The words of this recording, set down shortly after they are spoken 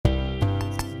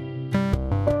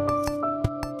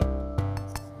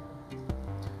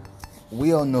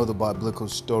We all know the biblical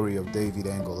story of David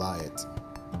and Goliath.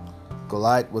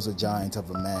 Goliath was a giant of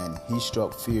a man. He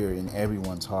struck fear in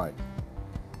everyone's heart.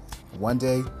 One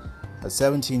day, a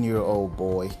 17-year-old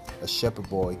boy, a shepherd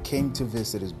boy, came to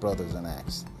visit his brothers and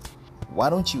asked, "Why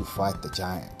don't you fight the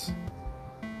giant?"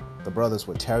 The brothers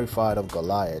were terrified of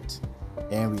Goliath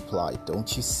and replied,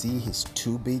 "Don't you see he's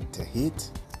too big to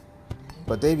hit?"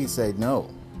 But David said, No,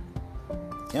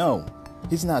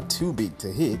 he's not too big to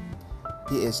hit.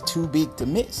 He is too big to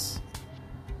miss."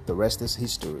 The rest is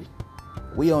history.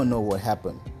 We all know what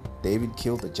happened. David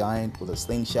killed the giant with a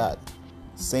slingshot.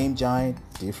 Same giant,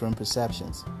 different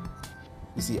perceptions.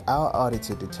 You see, our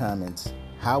attitude determines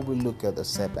how we look at a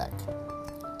setback.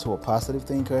 To a positive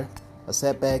thinker, a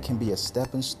setback can be a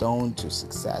stepping stone to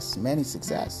success, many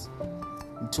success.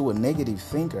 And to a negative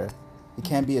thinker, it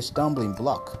can be a stumbling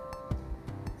block.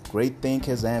 Great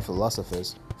thinkers and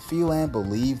philosophers feel and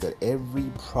believe that every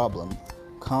problem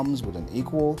comes with an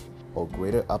equal or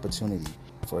greater opportunity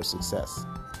for success.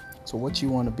 So what you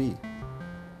want to be?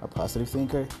 A positive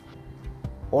thinker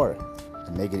or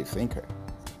a negative thinker?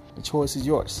 The choice is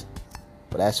yours.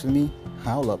 But as for me,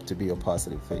 I love to be a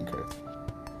positive thinker.